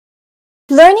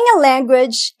Learning a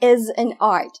language is an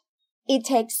art. It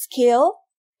takes skill,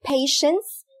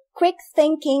 patience, quick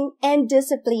thinking, and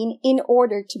discipline in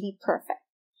order to be perfect.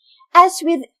 As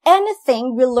with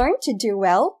anything we learn to do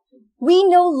well, we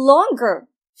no longer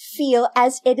feel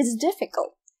as it is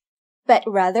difficult, but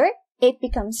rather it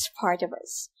becomes part of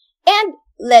us. And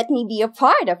let me be a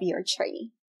part of your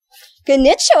journey.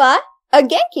 Konnichiwa! O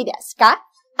genki desu ka?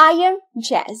 I am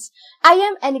Jazz. I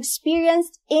am an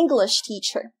experienced English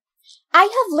teacher. I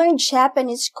have learned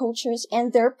Japanese cultures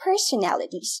and their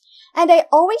personalities, and I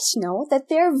always know that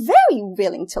they're very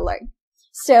willing to learn.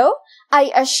 So,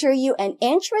 I assure you an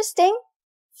interesting,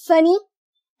 funny,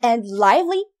 and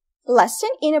lively lesson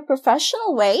in a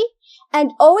professional way,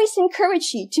 and always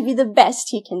encourage you to be the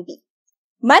best you can be.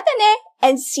 Mata ne,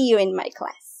 and see you in my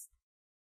class.